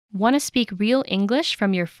Want to speak real English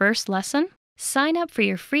from your first lesson? Sign up for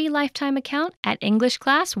your free lifetime account at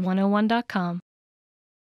EnglishClass101.com.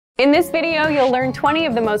 In this video, you'll learn 20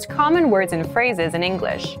 of the most common words and phrases in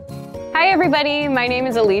English. Hi everybody, my name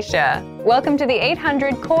is Alicia. Welcome to the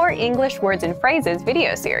 800 Core English Words and Phrases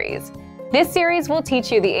video series. This series will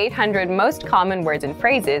teach you the 800 most common words and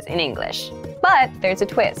phrases in English. But there's a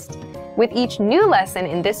twist. With each new lesson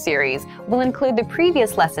in this series, we'll include the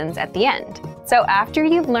previous lessons at the end. So after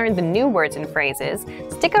you've learned the new words and phrases,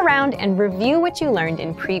 stick around and review what you learned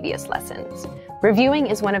in previous lessons. Reviewing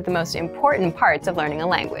is one of the most important parts of learning a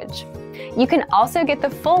language. You can also get the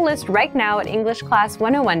full list right now at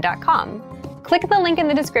EnglishClass101.com. Click the link in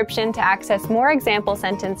the description to access more example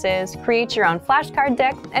sentences, create your own flashcard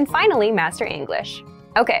deck, and finally master English.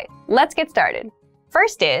 Okay, let's get started.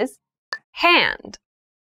 First is hand.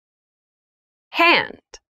 Hand.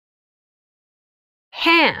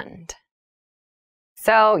 Hand.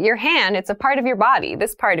 So your hand, it's a part of your body.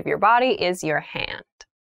 This part of your body is your hand.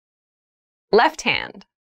 Left hand.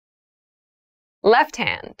 Left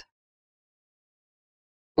hand.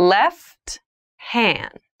 Left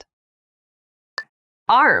hand.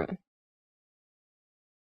 Arm.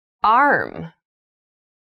 Arm.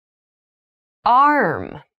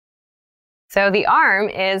 Arm. So the arm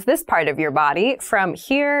is this part of your body from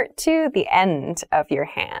here to the end of your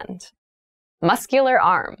hand. Muscular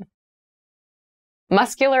arm.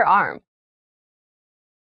 Muscular arm.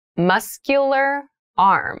 Muscular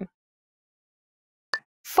arm.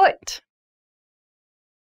 Foot.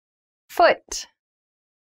 Foot.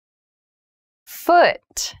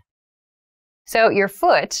 Foot. So your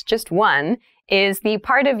foot, just one, is the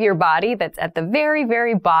part of your body that's at the very,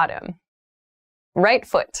 very bottom. Right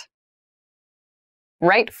foot.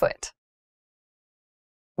 Right foot.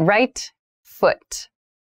 Right foot.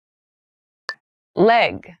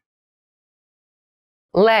 Leg.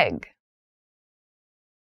 Leg.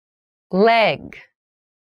 Leg.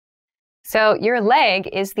 So your leg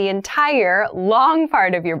is the entire long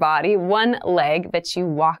part of your body, one leg that you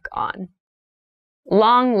walk on.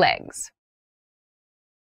 Long legs.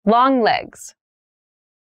 Long legs.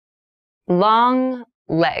 Long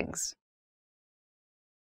legs.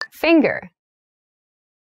 Finger.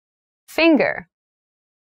 Finger.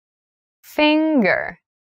 Finger.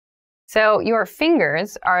 So your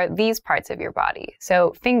fingers are these parts of your body.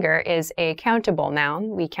 So finger is a countable noun.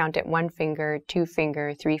 We count it 1 finger, 2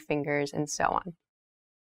 finger, 3 fingers, and so on.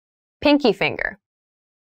 Pinky finger.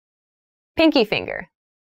 Pinky finger.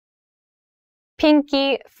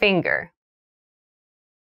 Pinky finger.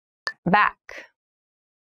 Back.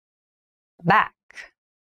 Back.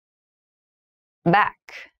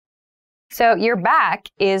 Back. So your back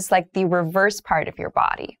is like the reverse part of your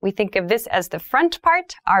body. We think of this as the front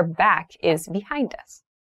part. Our back is behind us.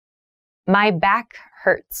 My back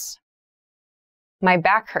hurts. My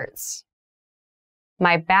back hurts.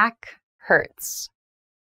 My back hurts.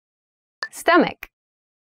 Stomach.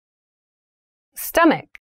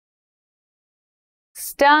 Stomach.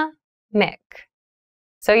 Stomach.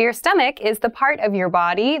 So your stomach is the part of your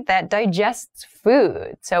body that digests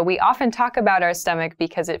food. So we often talk about our stomach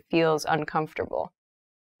because it feels uncomfortable.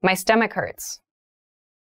 My stomach hurts.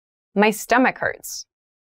 My stomach hurts.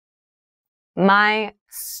 My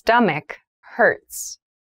stomach hurts.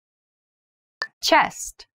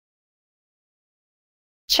 Chest.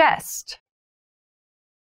 Chest.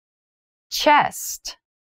 Chest.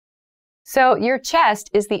 So your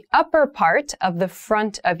chest is the upper part of the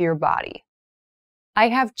front of your body. I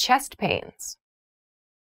have chest pains.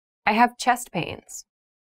 I have chest pains.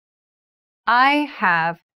 I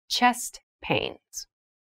have chest pains.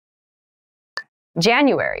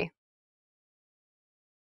 January.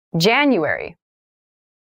 January.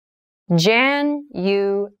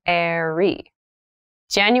 January.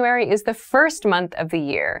 January is the first month of the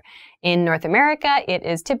year. In North America, it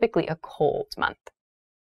is typically a cold month.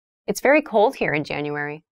 It's very cold here in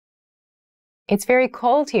January. It's very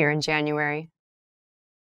cold here in January.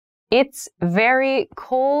 It's very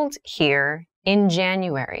cold here in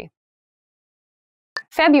January.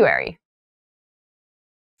 February.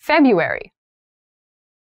 February.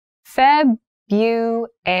 February.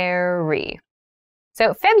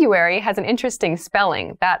 So February has an interesting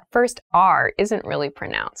spelling. That first R isn't really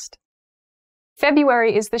pronounced.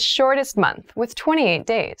 February is the shortest month with 28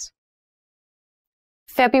 days.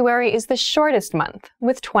 February is the shortest month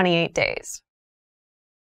with 28 days.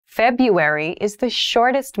 February is the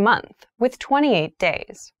shortest month with 28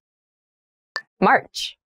 days.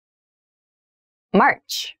 March.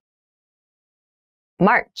 March.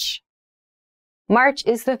 March. March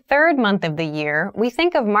is the third month of the year. We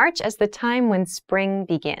think of March as the time when spring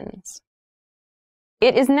begins.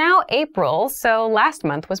 It is now April, so last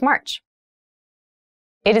month was March.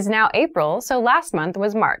 It is now April, so last month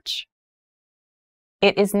was March.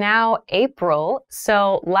 It is now April,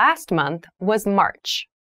 so last month was March.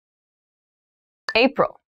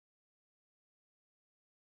 April.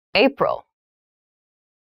 April.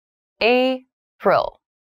 April.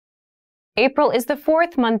 April is the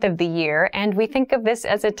 4th month of the year, and we think of this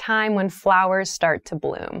as a time when flowers start to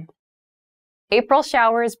bloom. April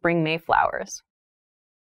showers bring May flowers.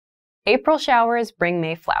 April showers bring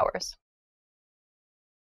May flowers.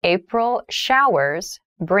 April showers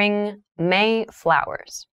bring May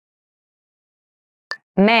flowers.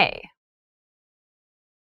 May.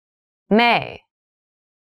 May.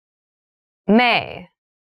 May.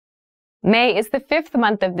 May is the 5th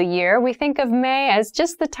month of the year. We think of May as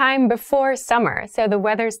just the time before summer, so the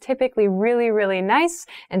weather's typically really nice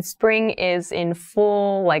and spring is in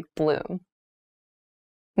full, bloom.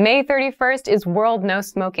 May 31st is World No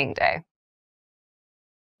Smoking Day.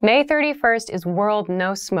 May 31st is World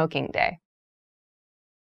No Smoking Day.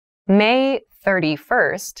 May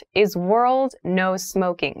 31st is World No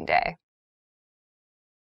Smoking Day.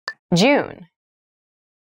 June.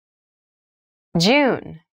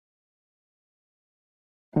 June.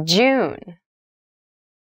 June.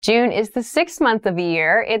 June is the 6th month of the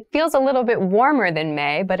year. It feels a little bit warmer than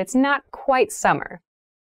May, but it's not quite summer.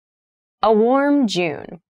 A warm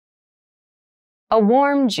June. A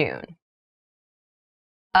warm June.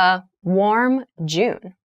 A warm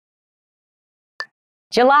June.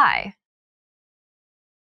 July.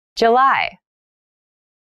 July.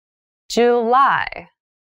 July.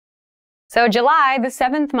 So July, the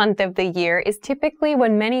 7th month of the year, is typically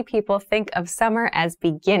when many people think of summer as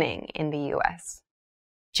beginning in the US.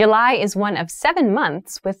 July is one of 7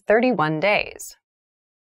 months with 31 days.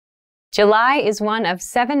 July is one of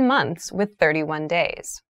 7 months with 31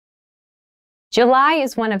 days. July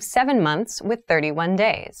is one of 7 months with 31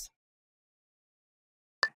 days.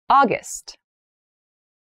 August.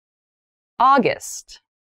 August.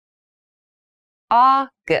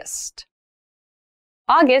 August.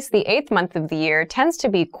 August, the 8th month of the year, tends to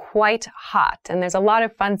be quite hot, and there's a lot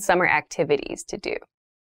of fun summer activities to do.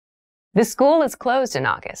 The school is closed in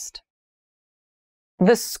August.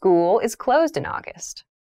 The school is closed in August.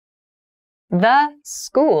 The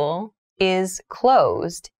school is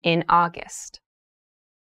closed in August.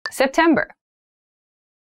 September.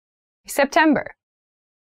 September.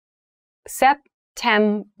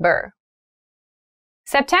 September.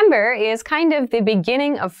 September is kind of the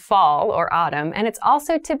beginning of fall or autumn, and it's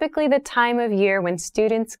also typically the time of year when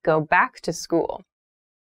students go back to school.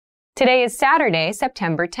 Today is Saturday,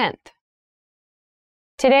 September 10th.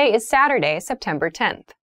 Today is Saturday, September 10th.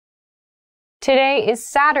 Today is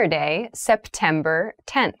Saturday, September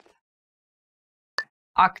 10th.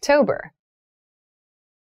 October.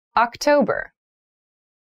 October.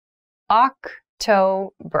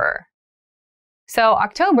 October. So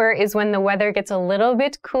October is when the weather gets a little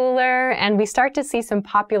bit cooler and we start to see some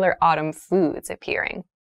popular autumn foods appearing.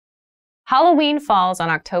 Halloween falls on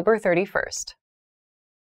October 31st.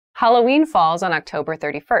 Halloween falls on October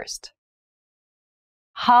 31st.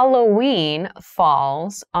 Halloween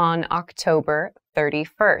falls on October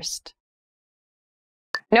 31st.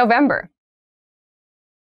 November.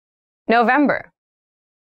 November.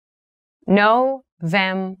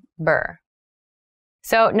 November.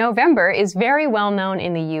 So November is very well known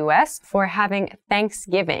in the US for having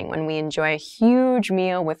Thanksgiving, when we enjoy a huge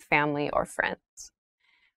meal with family or friends.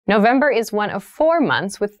 November is one of 4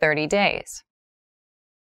 months with 30 days.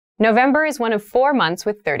 November is one of 4 months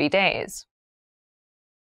with 30 days.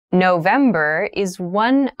 November is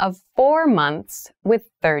one of 4 months with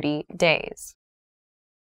 30 days.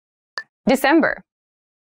 December.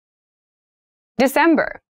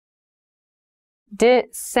 December.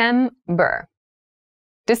 December.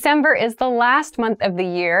 December is the last month of the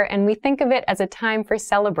year, and we think of it as a time for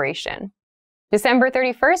celebration. December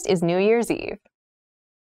 31st is New Year's Eve.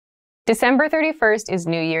 December 31st is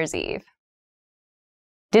New Year's Eve.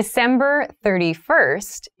 December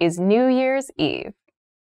 31st is New Year's Eve.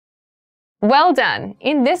 Well done!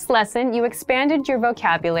 In this lesson, you expanded your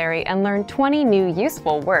vocabulary and learned 20 new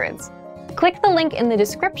useful words. Click the link in the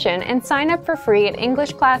description and sign up for free at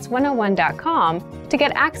EnglishClass101.com to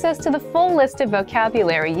get access to the full list of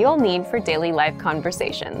vocabulary you'll need for daily life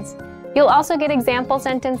conversations. You'll also get example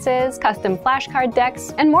sentences, custom flashcard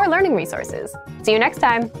decks, and more learning resources. See you next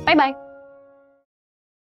time. Bye-bye.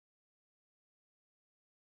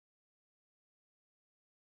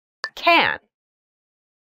 Can.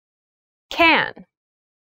 Can.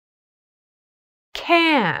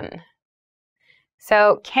 Can.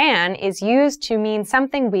 So can is used to mean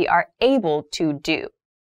something we are able to do.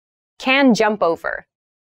 Can jump over.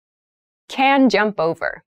 Can jump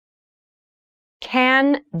over.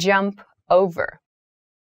 Can jump over.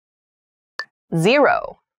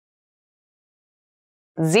 Zero.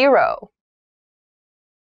 Zero.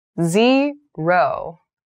 Zero.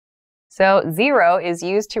 So 0 is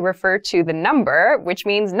used to refer to the number, which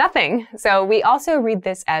means nothing. So we also read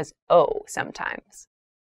this as O sometimes.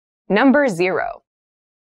 Number 0.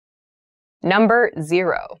 Number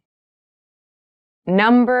 0.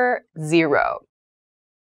 Number 0.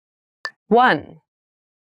 1.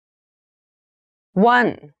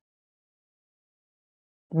 1.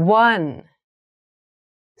 1.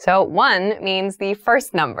 So 1 means the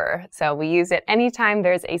first number. So we use it anytime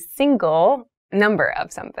there's a single number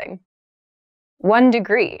of something. 1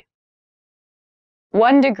 degree.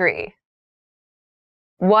 1 degree.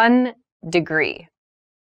 1 degree.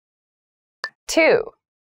 2.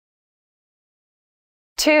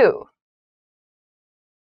 2.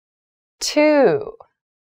 2.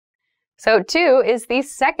 So 2 is the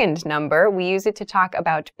second number. We use it to talk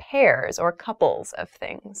about pairs or couples of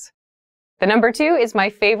things. The number 2 is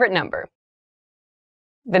my favorite number.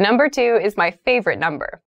 The number 2 is my favorite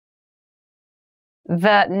number.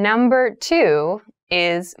 The number 2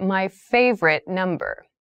 is my favorite number.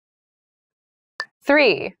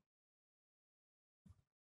 3.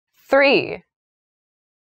 3.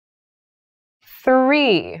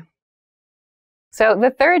 3. So the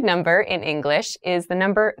third number in English is the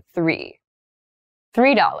number 3.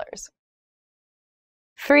 $3.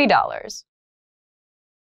 $3.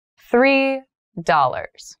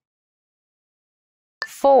 $3.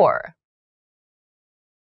 4.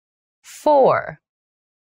 4.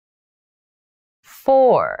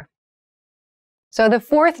 4. So the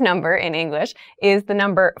fourth number in English is the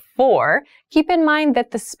number 4. Keep in mind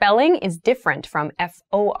that the spelling is different from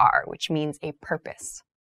F-O-R, which means a purpose.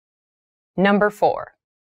 Number 4.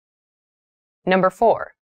 Number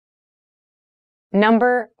 4.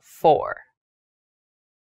 Number 4.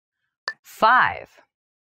 5.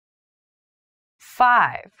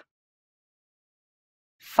 5.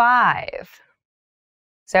 5.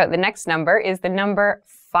 So the next number is the number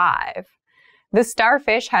 5. The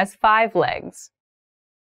starfish has 5 legs.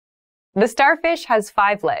 The starfish has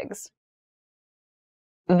 5 legs.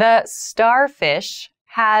 The starfish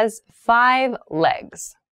has 5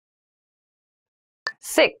 legs.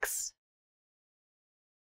 6.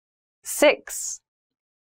 6.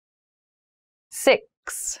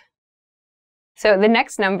 6. So the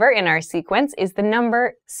next number in our sequence is the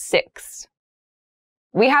number 6.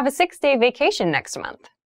 We have a 6-day vacation next month.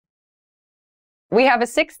 We have a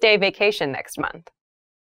 6-day vacation next month.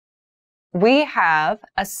 We have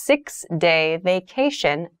a 6-day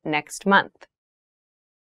vacation next month.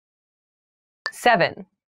 7.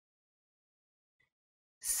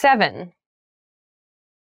 7.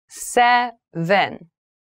 7.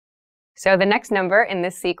 So the next number in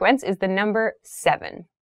this sequence is the number 7.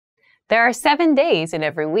 There are 7 days in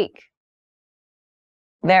every week.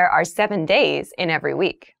 There are 7 days in every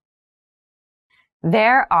week.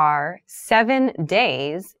 There are 7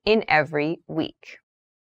 days in every week.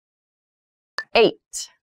 8.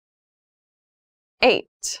 8.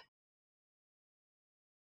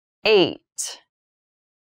 8.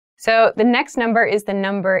 So the next number is the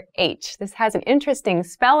number 8. This has an interesting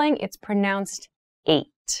spelling. It's pronounced 8.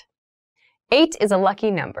 8 is a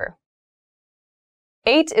lucky number.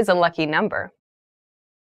 8 is a lucky number.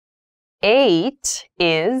 8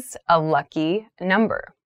 is a lucky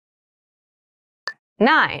number.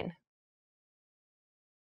 9.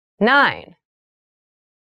 9.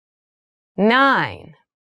 9.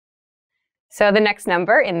 So the next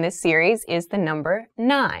number in this series is the number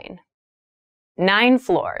 9. 9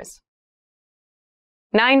 floors.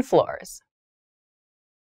 9 floors.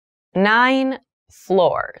 9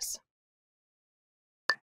 floors.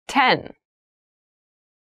 10.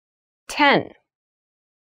 10.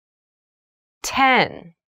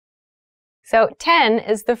 10. So 10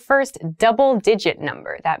 is the first double-digit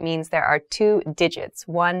number. That means there are 2 digits,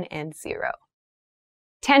 1 and 0.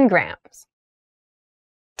 10 grams.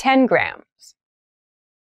 10 grams.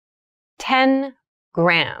 10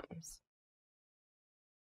 grams.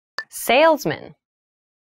 Salesman.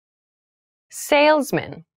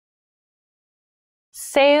 Salesman.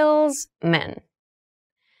 Salesman.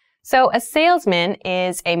 So a salesman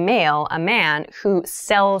is a male, a man who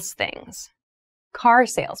sells things. Car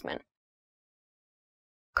salesman.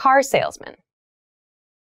 Car salesman.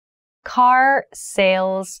 Car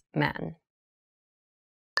salesman.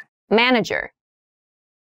 Manager.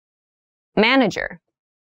 Manager.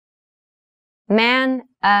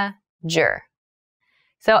 Manager.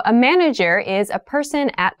 So a manager is a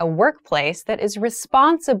person at a workplace that is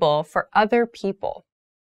responsible for other people.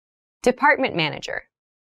 Department manager.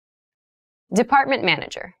 Department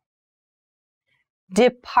manager.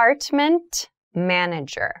 Department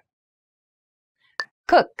manager.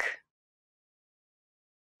 Cook.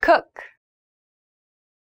 Cook.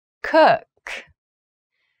 Cook.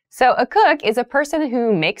 So a cook is a person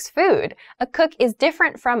who makes food. A cook is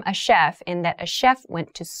different from a chef in that a chef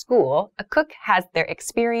went to school. A cook has their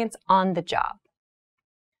experience on the job.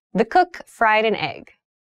 The cook fried an egg.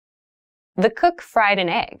 The cook fried an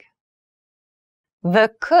egg.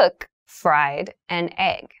 The cook fried an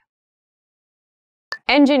egg.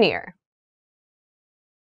 Engineer.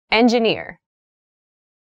 Engineer.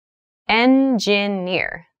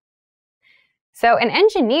 Engineer. So an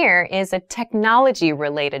engineer is a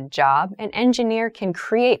technology-related job. An engineer can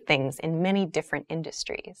create things in many different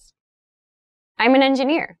industries. I'm an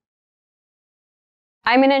engineer.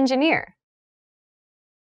 I'm an engineer.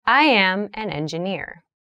 I am an engineer.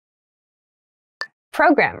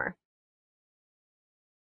 Programmer.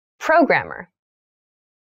 Programmer.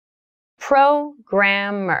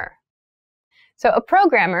 Programmer. So a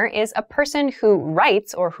programmer is a person who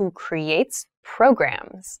writes or who creates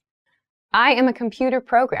programs. I am a computer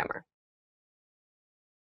programmer.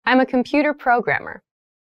 I'm a computer programmer.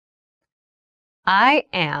 I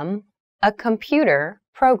am a computer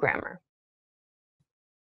programmer.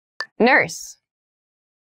 Nurse.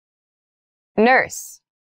 Nurse.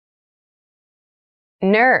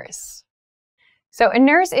 Nurse. So a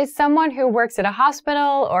nurse is someone who works at a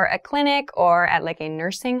hospital or a clinic or at like a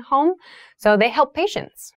nursing home. So they help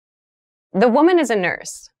patients. The woman is a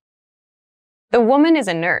nurse. The woman is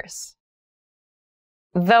a nurse.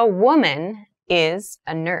 The woman is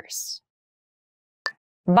a nurse.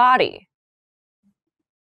 Body.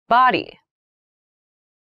 Body.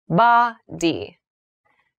 Body.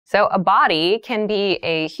 So a body can be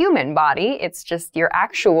a human body. It's just your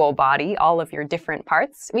actual body, all of your different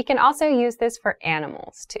parts. We can also use this for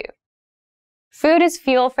animals too. Food is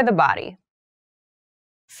fuel for the body.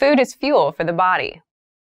 Food is fuel for the body.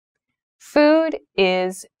 Food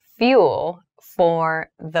is fuel for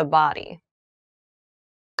the body.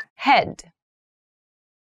 Head.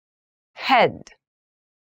 Head.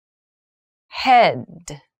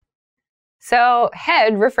 Head. So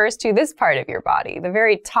head refers to this part of your body, the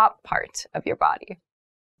very top part of your body.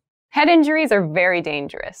 Head injuries are very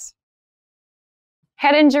dangerous.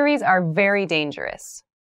 Head injuries are very dangerous.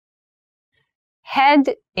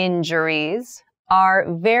 Head injuries are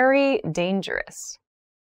very dangerous.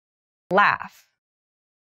 Laugh.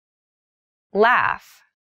 Laugh.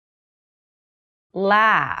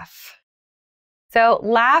 Laugh. So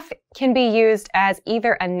laugh can be used as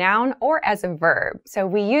either a noun or as a verb. So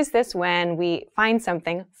we use this when we find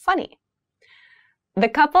something funny. The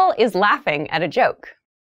couple is laughing at a joke.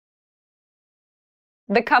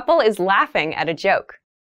 The couple is laughing at a joke.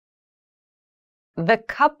 The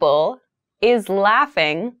couple is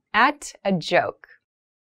laughing at a joke.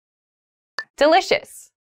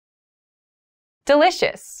 Delicious.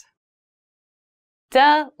 Delicious.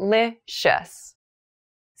 Delicious.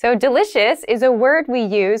 So delicious is a word we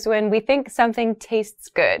use when we think something tastes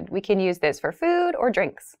good. We can use this for food or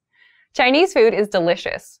drinks. Chinese food is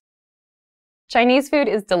delicious. Chinese food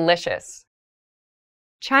is delicious.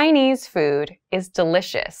 Chinese food is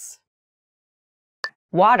delicious.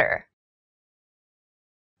 Water.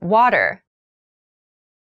 Water.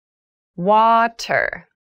 Water.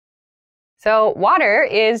 So water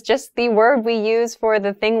is just the word we use for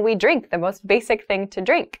the thing we drink, the most basic thing to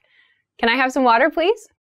drink. Can I have some water, please?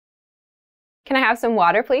 Can I have some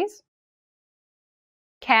water, please?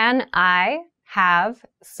 Can I have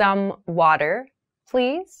some water,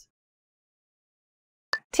 please?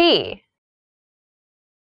 Tea.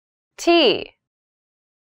 Tea.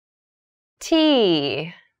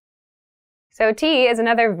 Tea. So tea is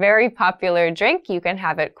another very popular drink. You can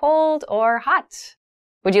have it cold or hot.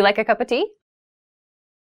 Would you like a cup of tea?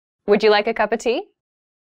 Would you like a cup of tea?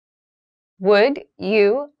 Would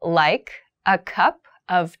you like a cup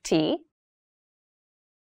of tea?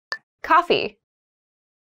 Coffee.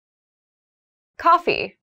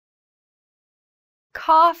 Coffee.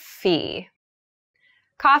 Coffee.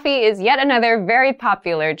 Coffee is yet another very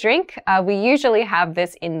popular drink. We usually have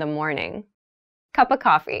this in the morning. Cup of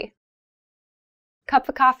coffee. Cup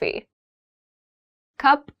of coffee.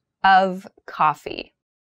 Cup of coffee.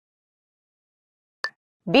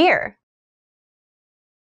 Beer.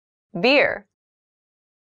 Beer.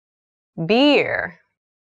 Beer.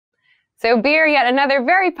 So beer, yet another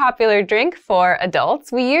very popular drink for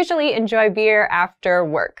adults. We usually enjoy beer after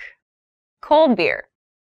work. Cold beer.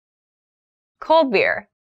 Cold beer.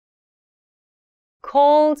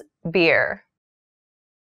 Cold beer.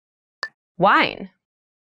 Wine.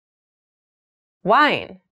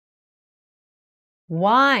 Wine.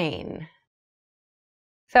 Wine.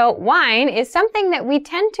 So wine is something that we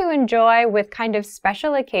tend to enjoy with kind of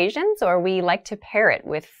special occasions, or we like to pair it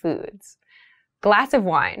with foods. Glass of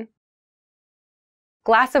wine.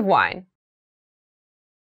 Glass of wine.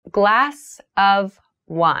 Glass of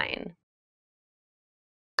wine.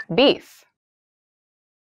 Beef.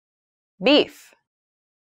 Beef.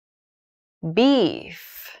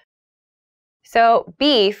 Beef. So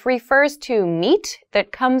beef refers to meat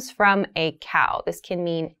that comes from a cow. This can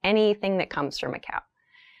mean anything that comes from a cow.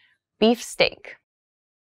 Beef steak.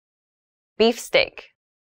 Beef steak.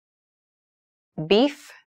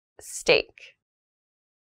 Beef steak.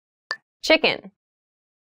 Chicken.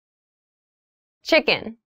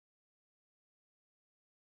 Chicken.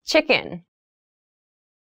 Chicken.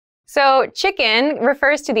 So chicken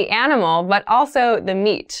refers to the animal, but also the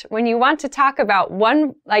meat. When you want to talk about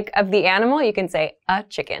one of the animal, you can say a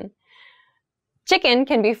chicken. Chicken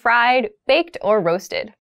can be fried, baked, or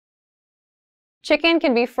roasted. Chicken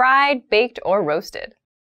can be fried, baked, or roasted.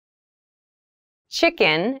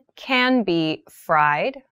 Chicken can be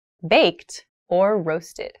fried, baked, or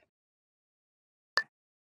roasted.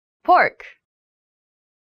 Pork.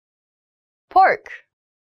 Pork.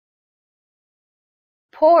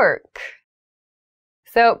 Pork.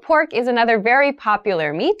 So pork is another very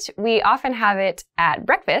popular meat. We often have it at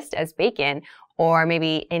breakfast as bacon, or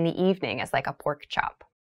maybe in the evening as like a pork chop.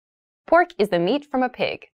 Pork is the meat from a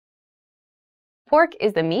pig. Pork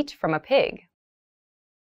is the meat from a pig.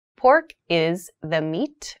 Pork is the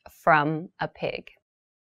meat from a pig.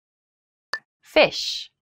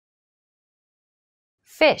 Fish.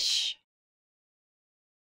 Fish.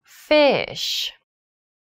 Fish.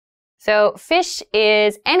 So fish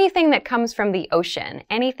is anything that comes from the ocean,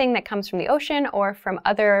 anything that comes from the ocean or from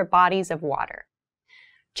other bodies of water.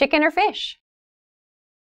 Chicken or fish?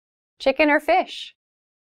 Chicken or fish?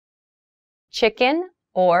 Chicken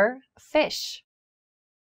or fish?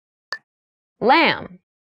 Lamb.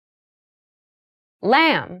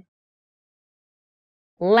 Lamb.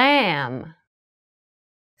 Lamb.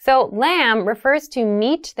 So lamb refers to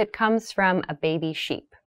meat that comes from a baby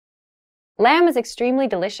sheep. Lamb is extremely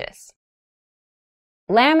delicious.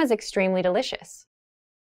 Lamb is extremely delicious.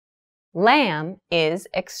 Lamb is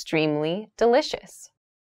extremely delicious.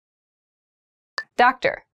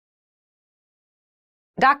 Doctor.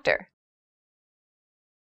 Doctor.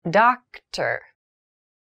 Doctor.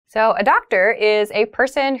 So a doctor is a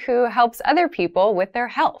person who helps other people with their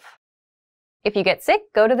health. If you get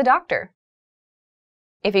sick, go to the doctor.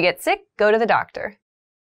 If you get sick, go to the doctor.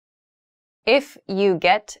 If you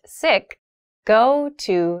get sick, go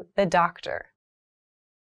to the doctor.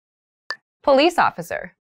 Police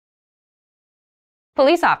officer.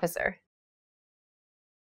 Police officer.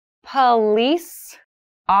 Police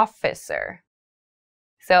officer.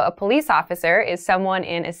 So a police officer is someone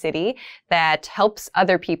in a city that helps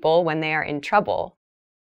other people when they are in trouble.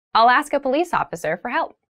 I'll ask a police officer for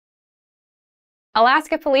help. I'll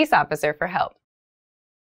ask a police officer for help.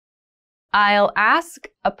 I'll ask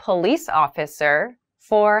a police officer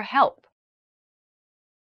for help.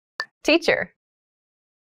 Teacher.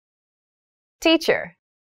 Teacher.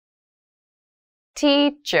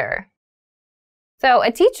 Teacher. So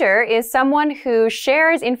a teacher is someone who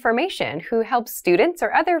shares information, who helps students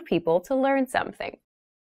or other people to learn something.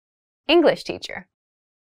 English teacher.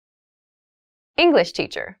 English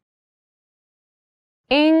teacher.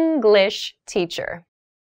 English teacher.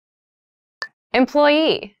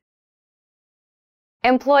 Employee.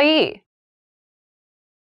 Employee.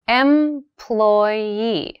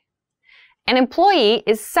 Employee. An employee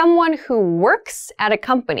is someone who works at a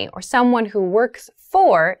company or someone who works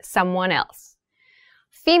for someone else.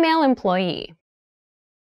 Female employee.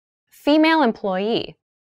 Female employee.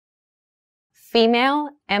 Female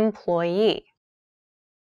employee.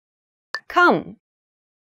 Come.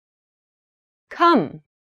 Come.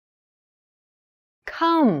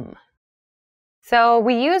 Come. So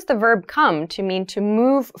we use the verb come to mean to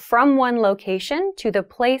move from one location to the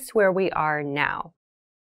place where we are now.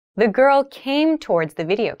 The girl came towards the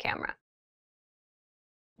video camera.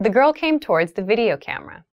 The girl came towards the video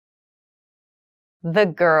camera. The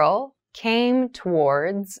girl came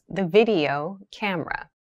towards the video camera.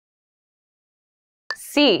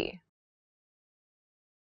 See.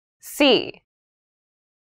 See.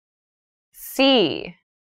 See.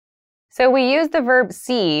 So we use the verb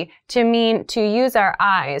see to mean to use our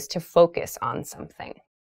eyes to focus on something.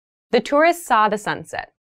 The tourists saw the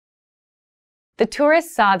sunset. The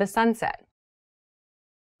tourists saw the sunset.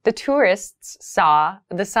 The tourists saw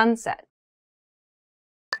the sunset.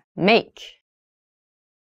 make,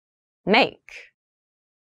 make,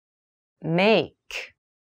 make.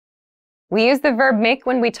 We use the verb make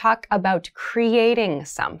when we talk about creating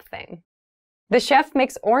something. The chef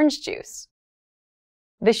makes orange juice.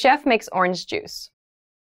 The chef makes orange juice.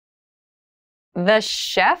 The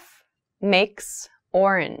chef makes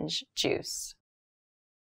orange juice.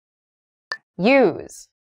 Use,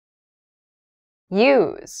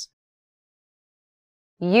 use,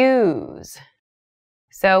 use.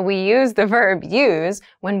 So we use the verb use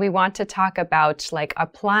when we want to talk about like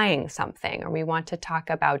applying something, or we want to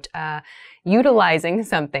talk about utilizing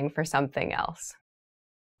something for something else.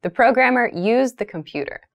 The programmer used the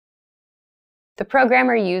computer. The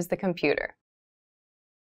programmer used the computer.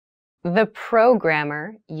 The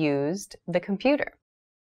programmer used the computer.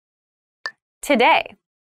 Today.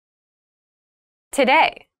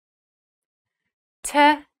 Today.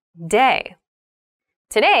 Today.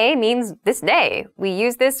 Today means this day. We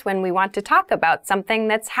use this when we want to talk about something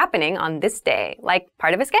that's happening on this day, like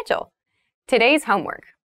part of a schedule. Today's homework.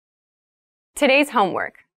 Today's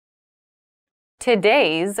homework.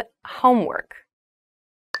 Today's homework.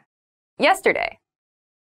 Yesterday.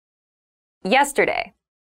 Yesterday.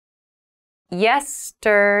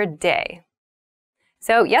 Yesterday.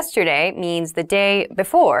 So yesterday means the day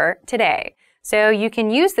before today. So you can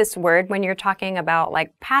use this word when you're talking about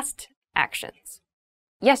like past actions.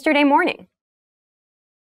 Yesterday morning.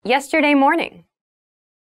 Yesterday morning.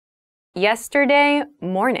 Yesterday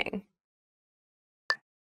morning.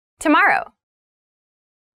 Tomorrow.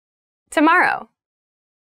 Tomorrow.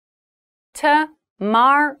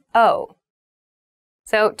 Tomorrow.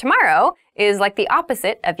 So tomorrow is like the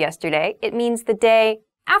opposite of yesterday. It means the day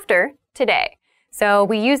after today. So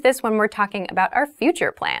we use this when we're talking about our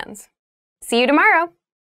future plans. See you tomorrow.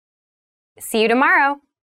 See you tomorrow.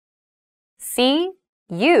 See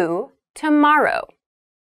you tomorrow.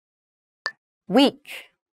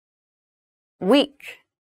 Week. Week.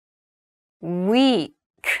 Week.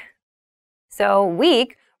 So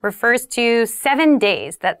week refers to 7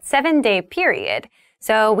 days, that 7-day period.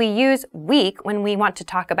 So we use week when we want to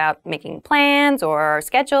talk about making plans or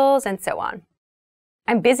schedules and so on.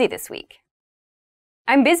 I'm busy this week.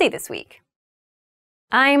 I'm busy this week.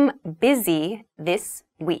 I'm busy this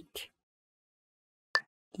week.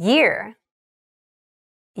 Year.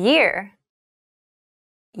 Year.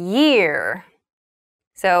 Year.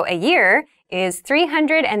 So a year is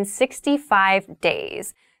 365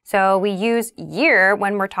 days. So we use year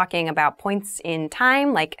when we're talking about points in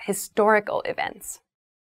time, like historical events.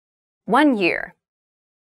 1 year.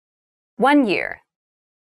 1 year.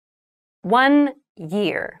 1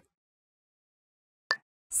 year.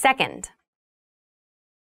 Second.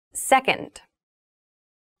 Second.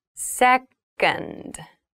 Second.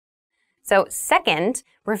 So second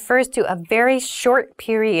refers to a very short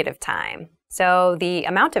period of time. So the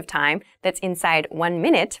amount of time that's inside 1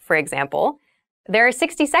 minute, for example, there are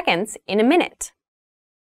 60 seconds in a minute.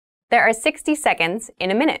 There are 60 seconds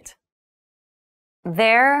in a minute.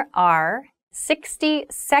 There are 60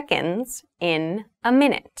 seconds in a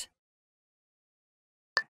minute.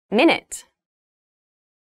 Minute.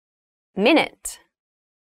 Minute.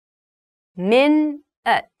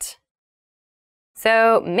 Minute.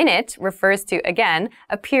 So minute refers to, again,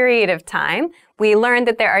 a period of time. We learned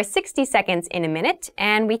that there are 60 seconds in a minute,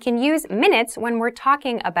 and we can use minutes when we're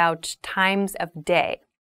talking about times of day.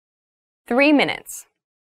 3 minutes.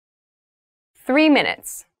 3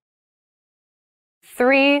 minutes.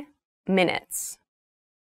 3 minutes.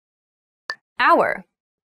 Hour.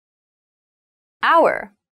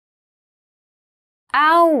 Hour.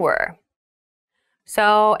 Hour.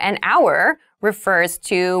 So an hour refers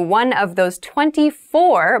to one of those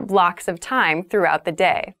 24 blocks of time throughout the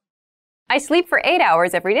day. I sleep for 8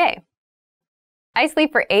 hours every day. I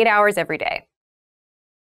sleep for 8 hours every day.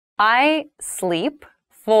 I sleep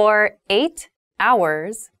for 8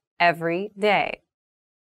 hours every day.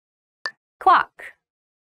 Clock.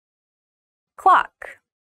 Clock.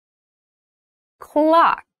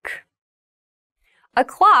 Clock. A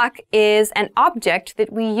clock is an object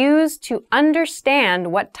that we use to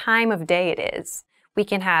understand what time of day it is. We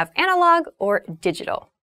can have analog or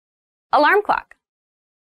digital. Alarm clock.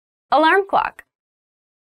 Alarm clock.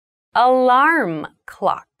 Alarm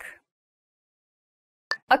clock.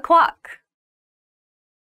 A clock.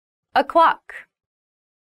 A clock.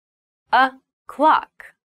 A clock.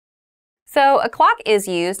 So a clock is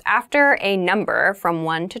used after a number from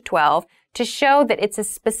 1 to 12 to show that it's a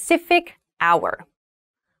specific hour.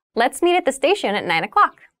 Let's meet at the station at 9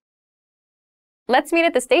 o'clock. Let's meet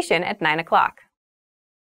at the station at 9 o'clock.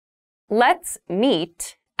 Let's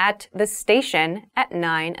meet at the station at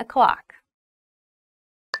 9 o'clock.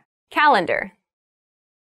 Calendar.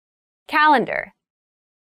 Calendar.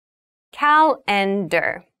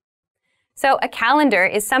 Calendar. So a calendar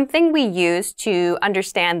is something we use to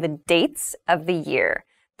understand the dates of the year.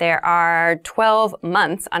 There are 12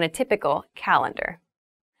 months on a typical calendar.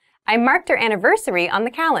 I marked our anniversary on the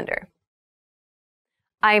calendar.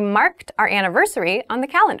 I marked our anniversary on the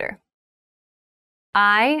calendar.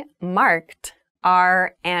 I marked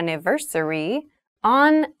our anniversary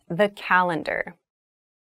on the calendar.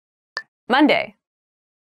 Monday.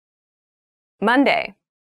 Monday.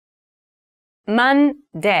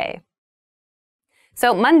 Monday.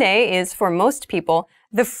 So Monday is, for most people,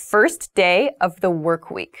 the first day of the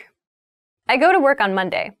work week. I go to work on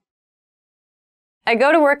Monday. I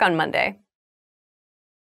go to work on Monday.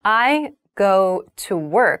 I go to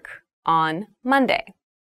work on Monday.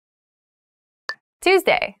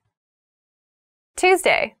 Tuesday.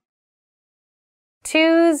 Tuesday.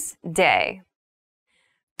 Tuesday.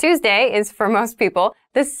 Tuesday is, for most people,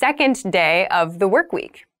 the second day of the work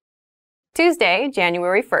week. Tuesday,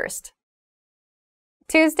 January 1st.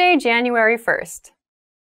 Tuesday, January 1st.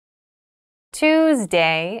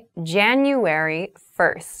 Tuesday, January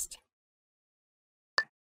 1st.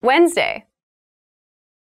 Wednesday.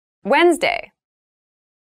 Wednesday.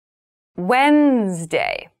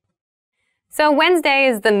 Wednesday. So Wednesday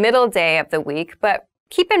is the middle day of the week, but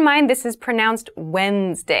keep in mind this is pronounced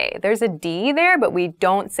Wednesday. There's a D there, but we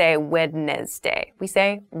don't say Wednesday. We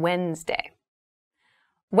say Wednesday.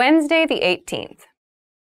 Wednesday the 18th.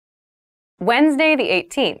 Wednesday the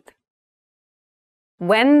 18th.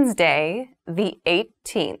 Wednesday the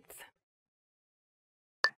 18th.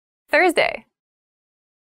 Thursday.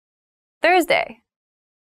 Thursday.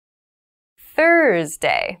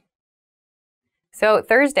 Thursday. So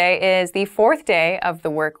Thursday is the fourth day of the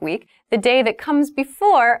work week, the day that comes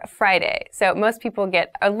before Friday. So most people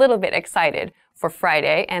get a little bit excited for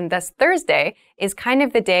Friday, and thus Thursday is kind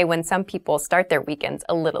of the day when some people start their weekends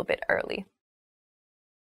a little bit early.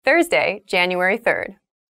 Thursday, January 3rd.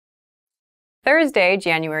 Thursday,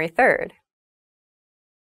 January 3rd.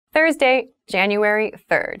 Thursday, January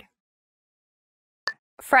 3rd.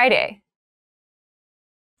 Friday.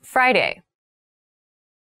 Friday.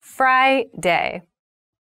 Friday.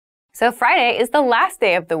 So Friday is the last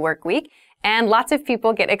day of the work week, and lots of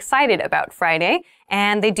people get excited about Friday,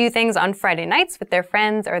 and they do things on Friday nights with their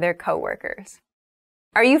friends or their coworkers.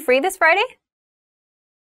 Are you free this Friday?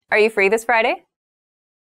 Are you free this Friday?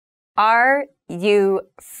 Are you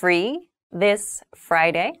free this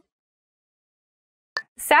Friday?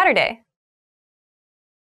 Saturday.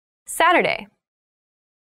 Saturday.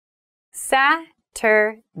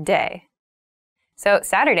 Saturday. So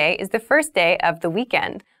Saturday is the first day of the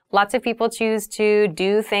weekend. Lots of people choose to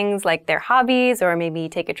do things like their hobbies or maybe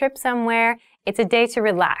take a trip somewhere. It's a day to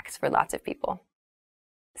relax for lots of people.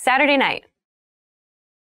 Saturday night.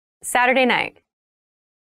 Saturday night.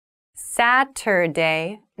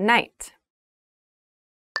 Saturday night.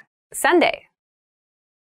 Sunday.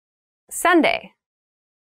 Sunday.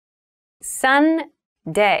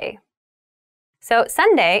 Sunday. So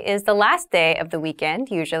Sunday is the last day of the weekend,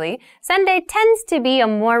 usually. Sunday tends to be a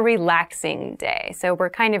more relaxing day, so we're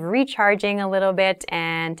kind of recharging a little bit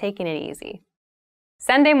and taking it easy.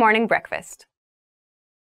 Sunday morning breakfast.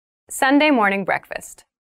 Sunday morning breakfast.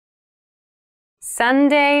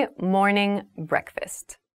 Sunday morning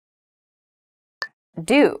breakfast.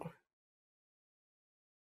 Do.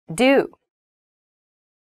 Do.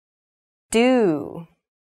 Do.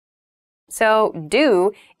 So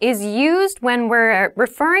do is used when we're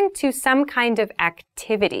referring to some kind of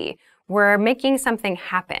activity. We're making something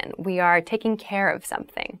happen. We are taking care of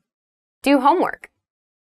something. Do homework.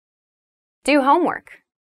 Do homework.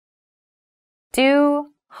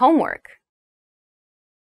 Do homework.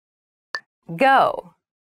 Go.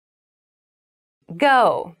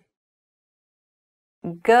 Go.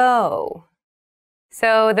 Go.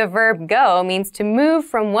 So the verb go means to move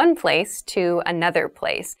from one place to another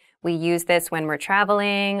place. We use this when we're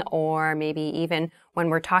traveling or maybe even when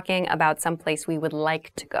we're talking about some place we would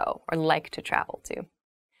like to go or like to travel to.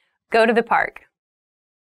 Go to the park.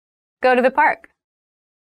 Go to the park.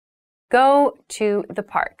 Go to the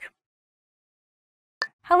park.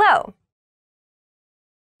 Hello.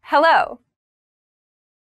 Hello.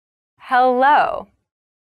 Hello.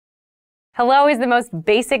 Hello is the most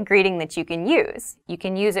basic greeting that you can use. You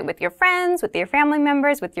can use it with your friends, with your family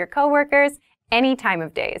members, with your coworkers. Any time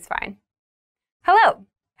of day is fine. Hello.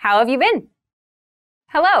 How have you been?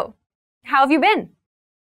 Hello. How have you been?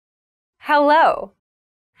 Hello.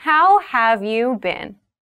 How have you been?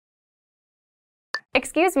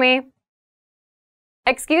 Excuse me.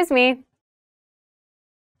 Excuse me.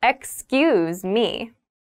 Excuse me.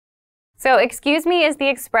 So excuse me is the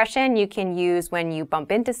expression you can use when you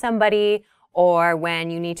bump into somebody or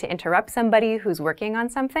when you need to interrupt somebody who's working on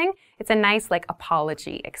something. It's a nice like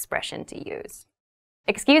apology expression to use.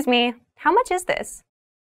 Excuse me, how much is this?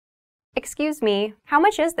 Excuse me, how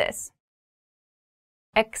much is this?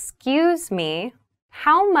 Excuse me,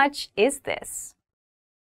 how much is this?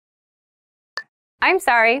 I'm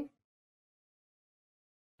sorry.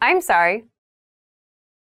 I'm sorry.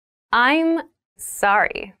 I'm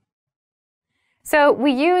sorry. So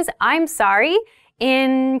we use I'm sorry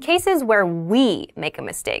in cases where we make a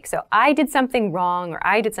mistake. So I did something wrong or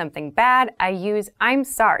I did something bad. I use I'm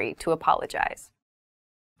sorry to apologize.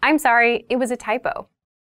 I'm sorry, it was a typo.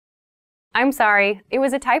 I'm sorry, it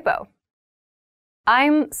was a typo.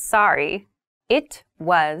 I'm sorry, it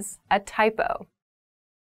was a typo.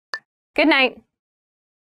 Good night.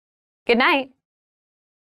 Good night.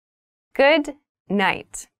 Good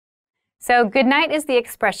night. So good night is the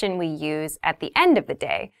expression we use at the end of the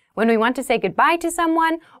day when we want to say goodbye to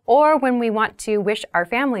someone or when we want to wish our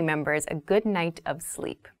family members a good night of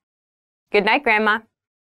sleep. Good night, Grandma.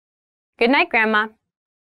 Good night, Grandma.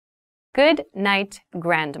 Good night,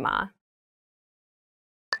 Grandma.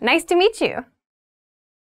 Nice to meet you.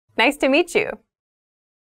 Nice to meet you.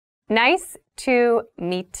 Nice to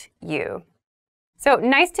meet you. So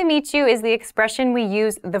nice to meet you is the expression we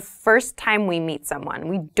use the first time we meet someone.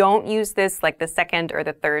 We don't use this like the second or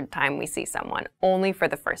the third time we see someone, only for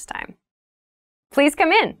the first time. Please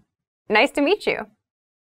come in. Nice to meet you.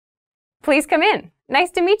 Please come in.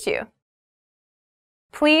 Nice to meet you.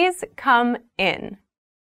 Please come in.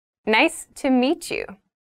 Nice to meet you.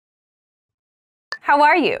 How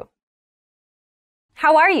are you?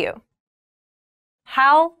 How are you?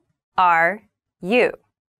 How are you?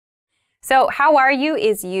 So how are you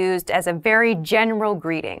is used as a very general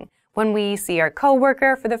greeting. When we see our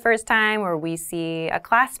coworker for the first time or we see a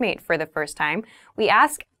classmate for the first time, we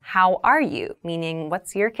ask, how are you? Meaning,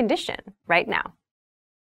 what's your condition right now?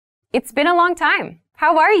 It's been a long time.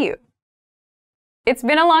 How are you? It's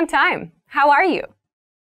been a long time. How are you?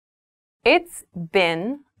 It's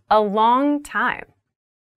been a long time.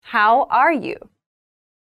 How are you?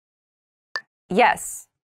 Yes.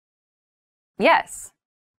 Yes.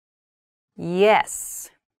 Yes.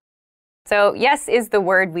 So yes is the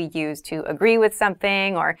word we use to agree with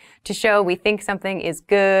something or to show we think something is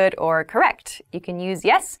good or correct. You can use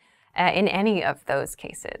yes in any of those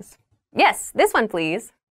cases. Yes, this one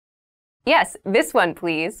please. Yes, this one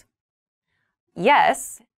please.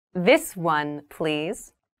 Yes, this one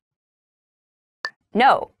please.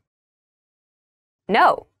 No.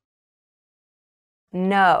 No.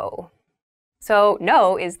 No. So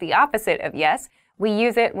no is the opposite of yes. We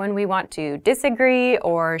use it when we want to disagree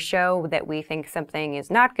or show that we think something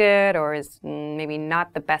is not good or is maybe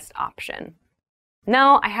not the best option.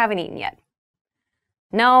 No, I haven't eaten yet.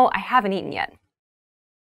 No, I haven't eaten yet.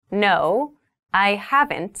 No, I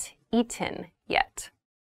haven't eaten yet.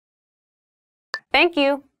 Thank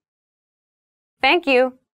you. Thank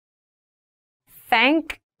you.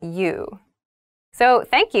 Thank you. So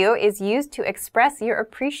thank you is used to express your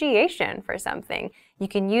appreciation for something. You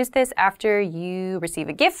can use this after you receive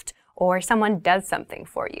a gift or someone does something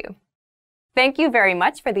for you. Thank you very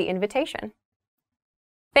much for the invitation.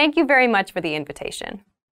 Thank you very much for the invitation.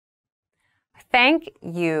 Thank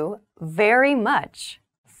you very much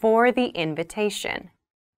for the invitation.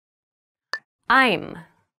 I'm.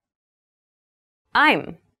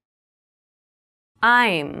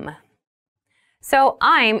 So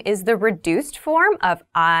I'm is the reduced form of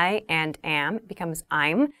I and am. It becomes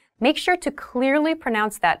I'm. Make sure to clearly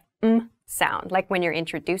pronounce that sound, like when you're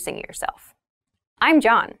introducing yourself. I'm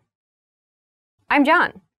John. I'm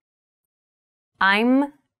John.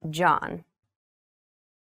 I'm John.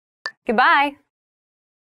 Goodbye.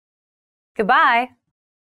 Goodbye.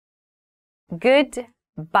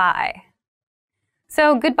 Goodbye.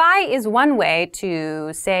 So goodbye is one way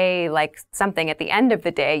to say like something at the end of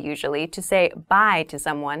the day, usually, to say bye to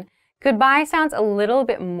someone. Goodbye sounds a little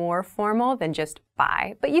bit more formal than just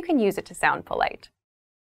bye, but you can use it to sound polite.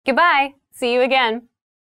 Goodbye. See you again.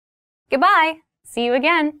 Goodbye. See you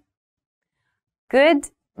again.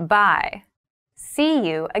 Goodbye. See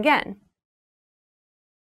you again.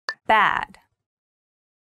 Bad.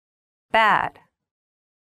 Bad.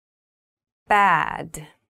 Bad.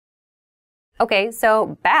 Okay,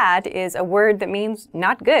 so bad is a word that means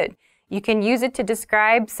not good. You can use it to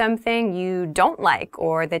describe something you don't like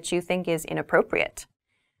or that you think is inappropriate.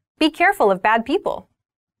 Be careful of bad people.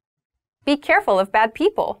 Be careful of bad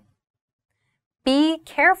people. Be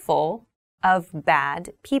careful of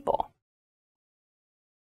bad people.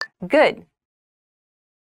 Good.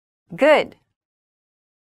 Good.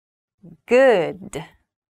 good.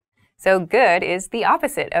 So good is the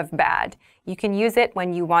opposite of bad. You can use it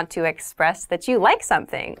when you want to express that you like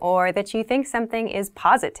something or that you think something is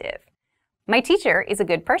positive. My teacher is a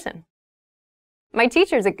good person. My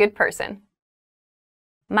teacher's a good person.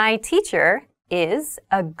 My teacher is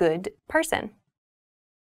a good person.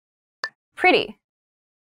 Pretty.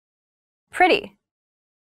 Pretty.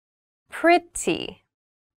 Pretty.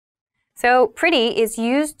 So pretty is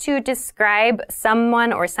used to describe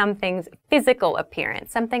someone or something's physical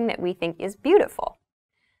appearance, something that we think is beautiful.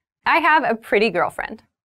 I have a pretty girlfriend.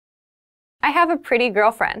 I have a pretty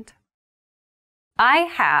girlfriend. I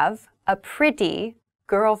have a pretty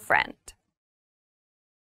girlfriend.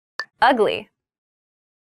 Ugly.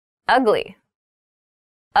 Ugly.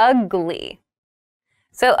 Ugly.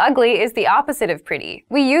 So ugly is the opposite of pretty.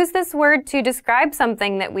 We use this word to describe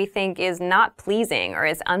something that we think is not pleasing or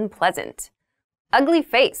is unpleasant. Ugly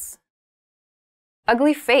face.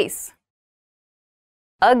 Ugly face.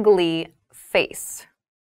 Ugly face.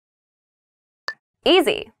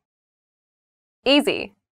 Easy.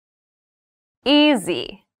 Easy.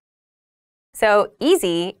 Easy. So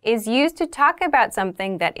easy is used to talk about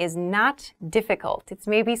something that is not difficult. It's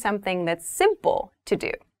maybe something that's simple to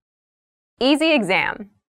do. Easy exam.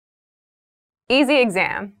 Easy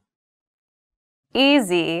exam.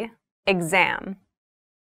 Easy exam.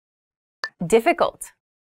 Difficult.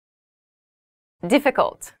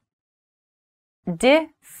 Difficult.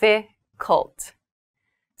 Difficult.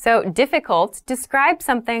 So difficult describes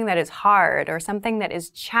something that is hard or something that is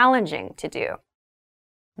challenging to do.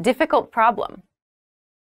 Difficult problem.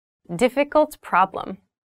 Difficult problem.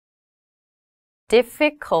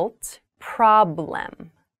 Difficult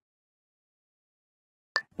problem.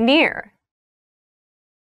 Near.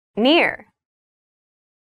 Near.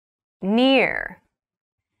 Near.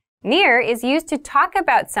 Near is used to talk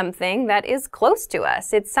about something that is close to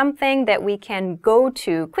us. It's something that we can go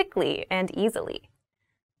to quickly and easily.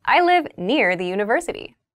 I live near the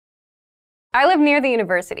university. I live near the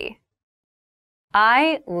university.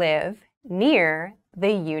 I live near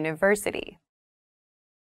the university.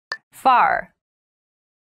 Far.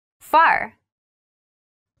 Far.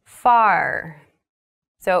 Far.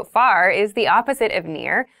 So far is the opposite of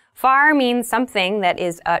near. Far means something that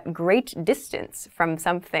is at great distance from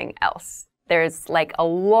something else. There's like a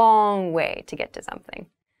long way to get to something.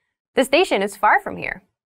 The station is far from here.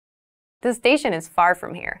 The station is far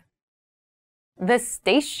from here. The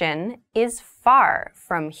station is far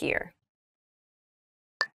from here.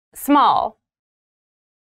 Small.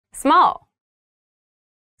 Small.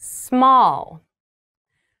 Small.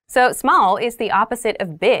 So small is the opposite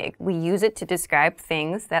of big. We use it to describe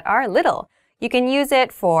things that are little. You can use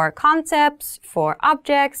it for concepts, for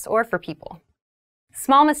objects, or for people.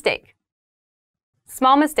 Small mistake.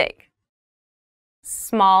 Small mistake.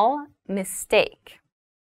 Small mistake.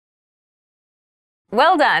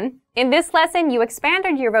 Well done! In this lesson, you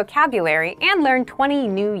expanded your vocabulary and learned 20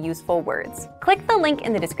 new useful words. Click the link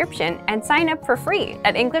in the description and sign up for free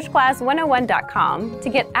at EnglishClass101.com to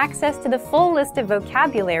get access to the full list of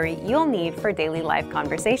vocabulary you'll need for daily life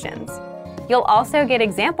conversations. You'll also get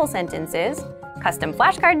example sentences, custom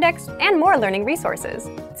flashcard decks, and more learning resources.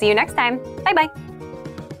 See you next time. Bye-bye!